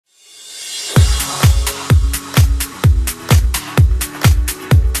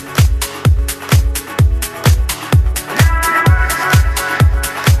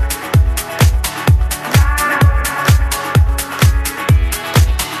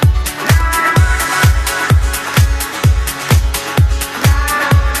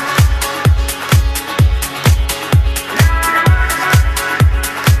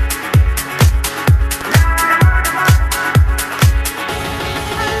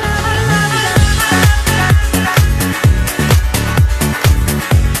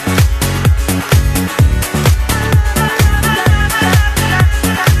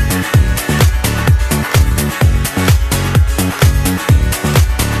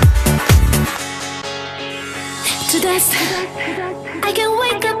possessed. I can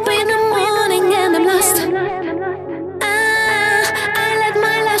wake up in the morning and I'm lost. I let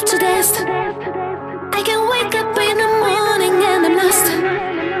my life to dust. I can wake up in the morning and I'm lost.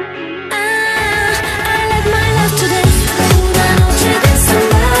 I let my life to dust. Una noche de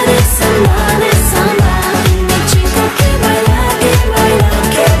samba, de samba, de samba. Mi chico que baila, que baila,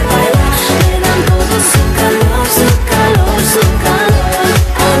 que baila. Le dan todo su calor, su calor, su calor.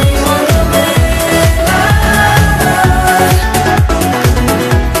 Animándome.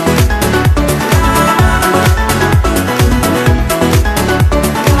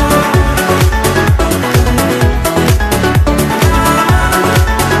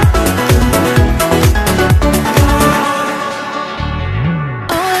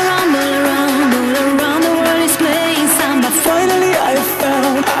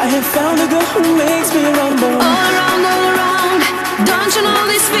 Found a girl who makes me rumble. All around, don't you know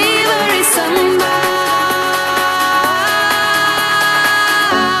this fever is Samba?